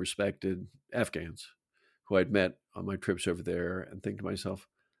knew and respected, Afghans, who I'd met on my trips over there, and think to myself,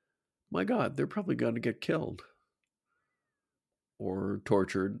 my God, they're probably going to get killed or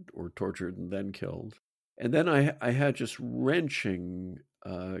tortured and then killed. And then I had just wrenching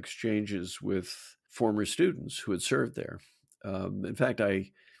exchanges with former students who had served there. In fact,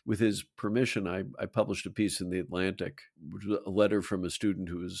 with his permission, I published a piece in The Atlantic, which was a letter from a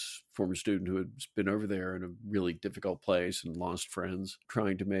former student who had been over there in a really difficult place and lost friends,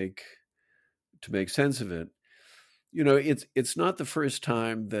 trying to make sense of it. It's not the first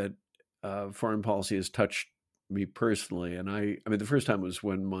time that foreign policy has touched me personally. And I mean, the first time was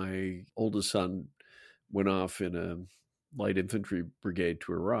when my oldest son went off in a light infantry brigade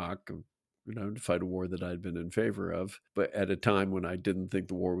to Iraq, to fight a war that I'd been in favor of, but at a time when I didn't think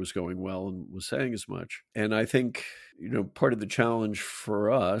the war was going well and was saying as much. And I think, part of the challenge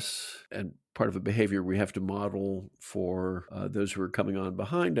for us, and part of the behavior we have to model for those who are coming on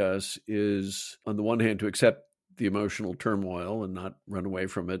behind us, is on the one hand to accept the emotional turmoil and not run away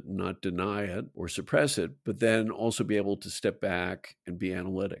from it and not deny it or suppress it, but then also be able to step back and be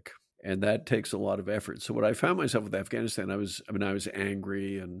analytic. And that takes a lot of effort. So what I found myself with Afghanistan, I was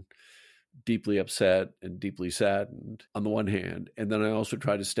angry and deeply upset and deeply saddened on the one hand. And then I also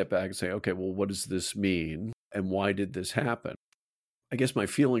tried to step back and say, okay, well, what does this mean? And why did this happen? I guess my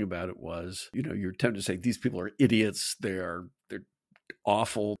feeling about it was, you're tempted to say these people are idiots. They're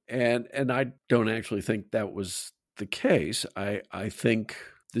awful. And I don't actually think that was the case. I think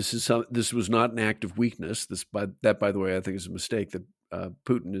this was not an act of weakness. By the way, I think is a mistake that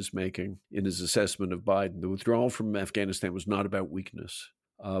Putin is making in his assessment of Biden. The withdrawal from Afghanistan was not about weakness.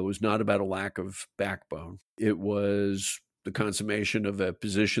 It was not about a lack of backbone. It was the consummation of a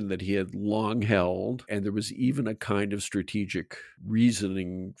position that he had long held, and there was even a kind of strategic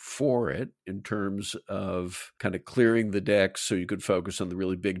reasoning for it in terms of kind of clearing the decks so you could focus on the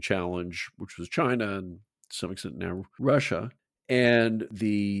really big challenge, which was China and to some extent now Russia. And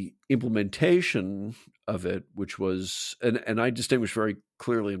the implementation of it, which was, and I distinguish very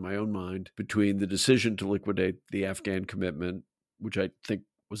clearly in my own mind between the decision to liquidate the Afghan commitment, which I think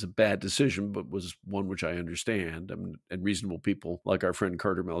was a bad decision, but was one which I understand, and reasonable people like our friend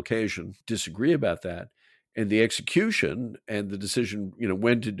Carter Malkasian disagree about that. And the execution and the decision,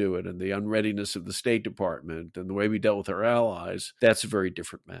 when to do it, and the unreadiness of the State Department and the way we dealt with our allies, that's a very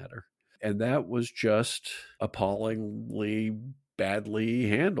different matter. And that was just appallingly badly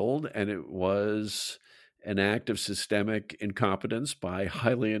handled. And it was an act of systemic incompetence by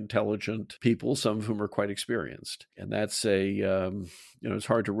highly intelligent people, some of whom are quite experienced. And that's it's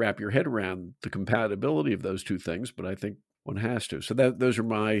hard to wrap your head around the compatibility of those two things, but I think one has to. So those are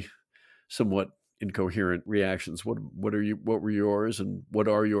my somewhat incoherent reactions. What were yours, and what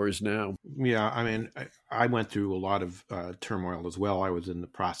are yours now? Yeah, I mean, I went through a lot of turmoil as well. I was in the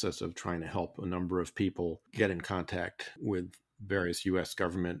process of trying to help a number of people get in contact with various U.S.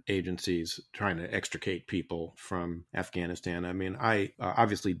 government agencies, trying to extricate people from Afghanistan. I mean, I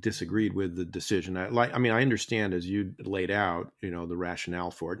obviously disagreed with the decision. I understand, as you laid out, the rationale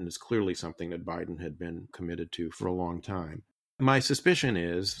for it, and it's clearly something that Biden had been committed to for a long time. My suspicion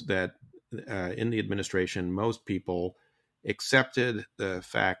is that in the administration, most people accepted the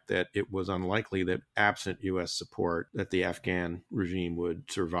fact that it was unlikely that absent U.S. support that the Afghan regime would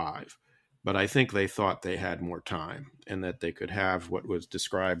survive. But I think they thought they had more time and that they could have what was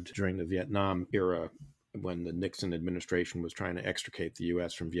described during the Vietnam era, when the Nixon administration was trying to extricate the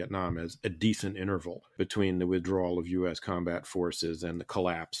U.S. from Vietnam, as a decent interval between the withdrawal of U.S. combat forces and the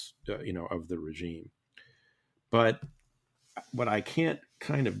collapse, of the regime. But what I can't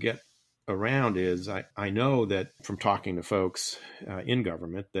kind of get around is I know that from talking to folks in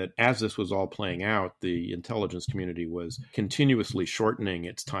government, that as this was all playing out, the intelligence community was continuously shortening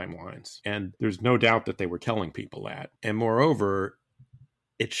its timelines. And there's no doubt that they were telling people that. And moreover,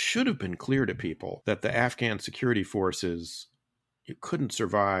 it should have been clear to people that the Afghan security forces couldn't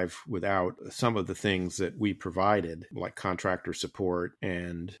survive without some of the things that we provided, like contractor support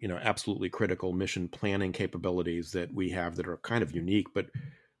and, absolutely critical mission planning capabilities that we have that are kind of unique, but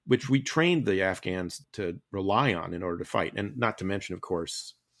which we trained the Afghans to rely on in order to fight. And not to mention, of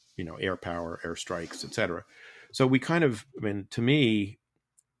course, air power, airstrikes, et cetera. So we kind of, to me,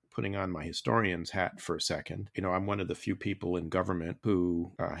 putting on my historian's hat for a second, I'm one of the few people in government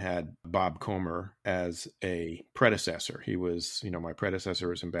who had Bob Comer as a predecessor. He was, my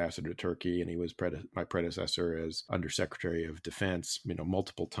predecessor as ambassador to Turkey, and he was my predecessor as undersecretary of defense,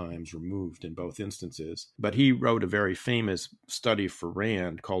 multiple times removed in both instances. But he wrote a very famous study for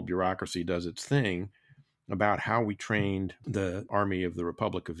RAND called Bureaucracy Does Its Thing, about how we trained the Army of the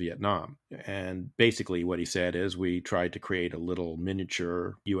Republic of Vietnam. And basically what he said is we tried to create a little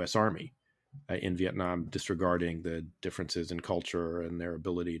miniature U.S. Army in Vietnam, disregarding the differences in culture and their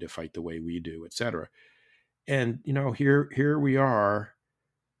ability to fight the way we do, et cetera. And, here we are,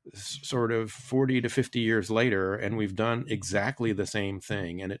 sort of 40 to 50 years later, and we've done exactly the same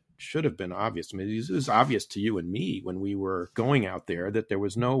thing. And it should have been obvious. It was obvious to you and me when we were going out there that there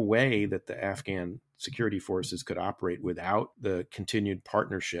was no way that the Afghan security forces could operate without the continued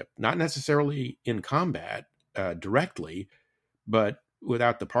partnership, not necessarily in combat directly, but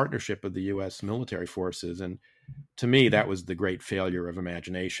without the partnership of the U.S. military forces. And to me, that was the great failure of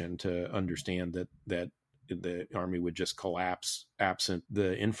imagination, to understand that the Army would just collapse absent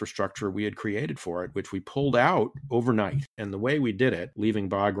the infrastructure we had created for it, which we pulled out overnight. And the way we did it, leaving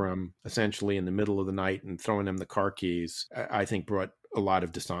Bagram essentially in the middle of the night and throwing them the car keys, I think brought a lot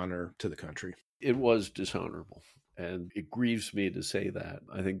of dishonor to the country. It was dishonorable. And it grieves me to say that.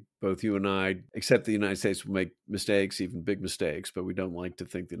 I think both you and I accept the United States will make mistakes, even big mistakes, but we don't like to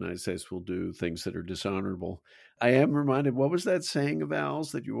think the United States will do things that are dishonorable. I am reminded, what was that saying of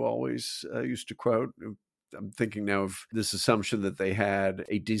Al's that you always used to quote? I'm thinking now of this assumption that they had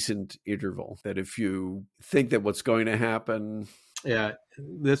a decent interval, that if you think that what's going to happen... Yeah,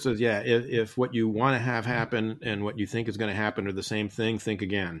 this is, if what you want to have happen and what you think is going to happen are the same thing, think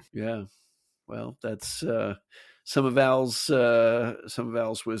again. Yeah, well, that's some of Al's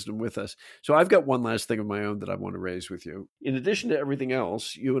wisdom with us. So I've got one last thing of my own that I want to raise with you. In addition to everything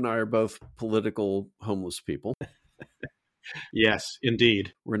else, you and I are both political homeless people. Yes,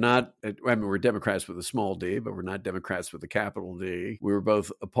 indeed. We're not, we're Democrats with a small d, but we're not Democrats with a capital D. We were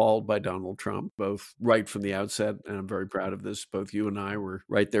both appalled by Donald Trump, both right from the outset, and I'm very proud of this. Both you and I were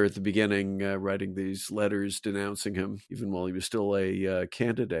right there at the beginning, writing these letters denouncing him, even while he was still a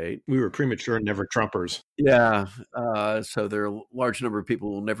candidate. We were premature never Trumpers. Yeah. So there are a large number of people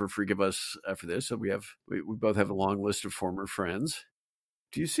who will never forgive us for this. So we both have a long list of former friends.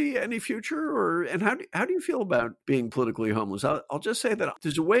 Do you see any future, and how do you feel about being politically homeless? I'll just say that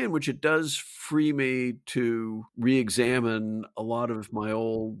there's a way in which it does free me to re-examine a lot of my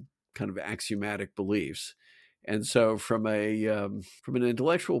old kind of axiomatic beliefs. And so from an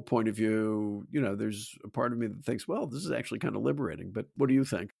intellectual point of view, there's a part of me that thinks, well, this is actually kind of liberating. But what do you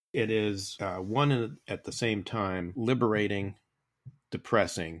think? It is at the same time liberating,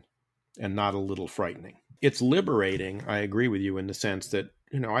 depressing, and not a little frightening. It's liberating, I agree with you, in the sense that,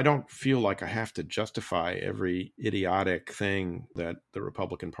 I don't feel like I have to justify every idiotic thing that the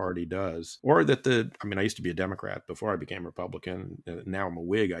Republican Party does, or that I used to be a Democrat before I became Republican. Now I'm a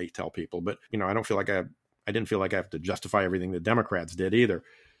Whig, I tell people, but, I don't feel like I didn't feel like I have to justify everything the Democrats did either.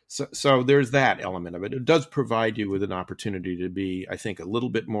 So there's that element of it. It does provide you with an opportunity to be, I think, a little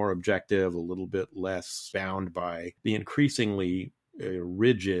bit more objective, a little bit less bound by the increasingly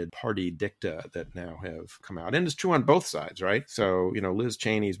rigid party dicta that now have come out. And it's true on both sides, right? So, Liz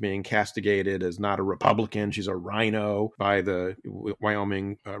Cheney's being castigated as not a Republican. She's a rhino by the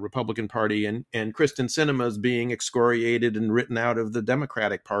Wyoming Republican Party. And Kyrsten Sinema's being excoriated and written out of the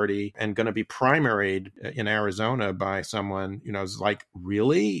Democratic Party and going to be primaried in Arizona by someone, is like,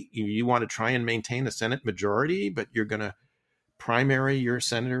 really? You want to try and maintain a Senate majority, but you're going to primary your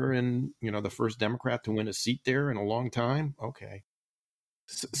senator and, the first Democrat to win a seat there in a long time? Okay.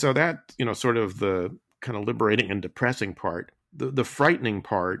 So that, sort of the kind of liberating and depressing part. The frightening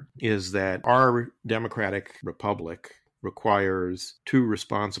part is that our democratic republic requires two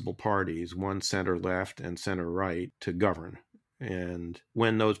responsible parties, one center left and center right, to govern. And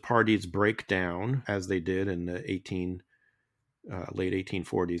when those parties break down, as they did in the late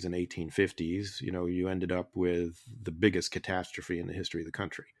 1840s and 1850s, you ended up with the biggest catastrophe in the history of the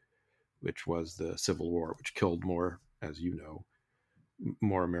country, which was the Civil War, which killed more, as you know,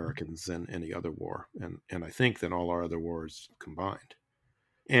 more Americans than any other war, and I think than all our other wars combined.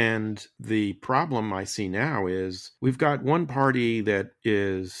 And the problem I see now is we've got one party that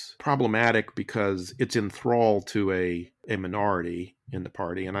is problematic because it's enthralled to a minority in the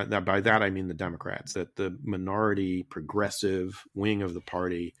party. And by that, I mean the Democrats, that the minority progressive wing of the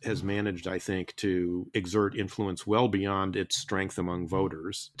party has managed, I think, to exert influence well beyond its strength among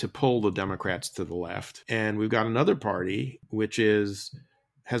voters to pull the Democrats to the left. And we've got another party, which has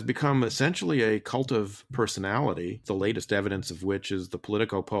become essentially a cult of personality, the latest evidence of which is the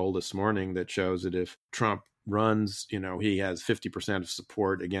Politico poll this morning that shows that if Trump runs, he has 50% of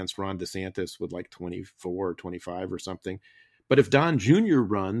support against Ron DeSantis with like 24 or 25 or something. But if Don Jr.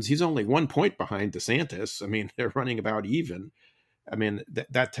 runs, he's only 1 point behind DeSantis. I mean, they're running about even. I mean,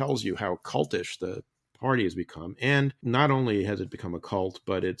 that tells you how cultish the party has become. And not only has it become a cult,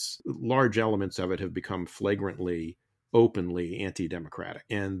 but its large elements of it have become flagrantly, openly anti-democratic.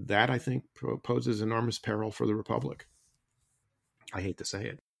 And that, I think, poses enormous peril for the republic. I hate to say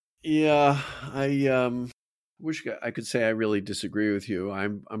it. Yeah, I wish I could say I really disagree with you.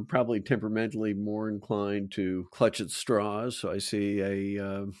 I'm probably temperamentally more inclined to clutch at straws. So I see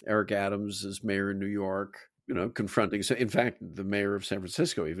Eric Adams as mayor in New York, confronting, in fact, the mayor of San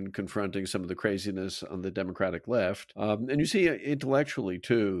Francisco, even confronting some of the craziness on the Democratic left. And you see intellectually,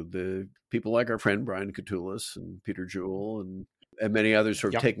 too, the people like our friend Brian Katulis and Peter Jewell and many others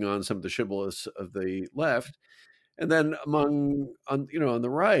sort of taking on some of the shibboleths of the left. And then on the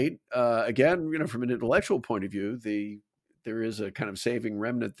right, again, from an intellectual point of view, there is a kind of saving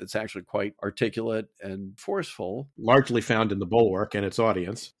remnant that's actually quite articulate and forceful. Largely found in the Bulwark and its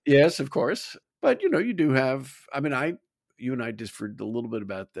audience. Yes, of course. But, you do have, you and I differed a little bit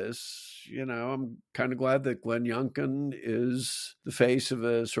about this. I'm kind of glad that Glenn Youngkin is the face of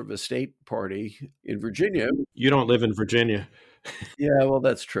a sort of a state party in Virginia. You don't live in Virginia. Yeah, well,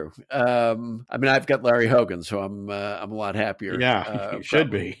 that's true. I've got Larry Hogan, so I'm a lot happier. Yeah, you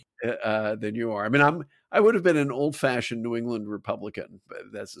should be than you are. I would have been an old-fashioned New England Republican, but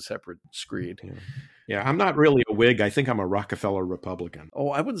that's a separate screed. Yeah, I'm not really a Whig. I think I'm a Rockefeller Republican.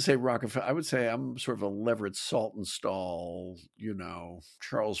 Oh, I wouldn't say Rockefeller. I would say I'm sort of a Leverett Saltonstall,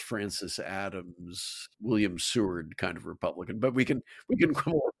 Charles Francis Adams, William Seward kind of Republican. But we can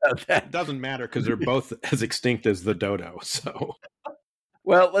quibble about that. It doesn't matter because they're both as extinct as the dodo. So,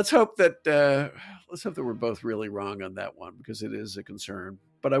 well, let's hope that we're both really wrong on that one, because it is a concern.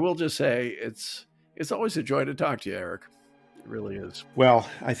 But I will just say it's always a joy to talk to you, Eric. It really is. Well,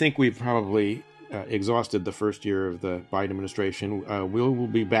 I think we've probably exhausted the first year of the Biden administration. We will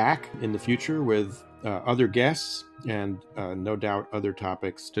be back in the future with other guests and no doubt other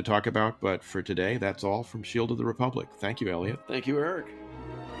topics to talk about. But for today, that's all from Shield of the Republic. Thank you, Elliot. Thank you, Eric.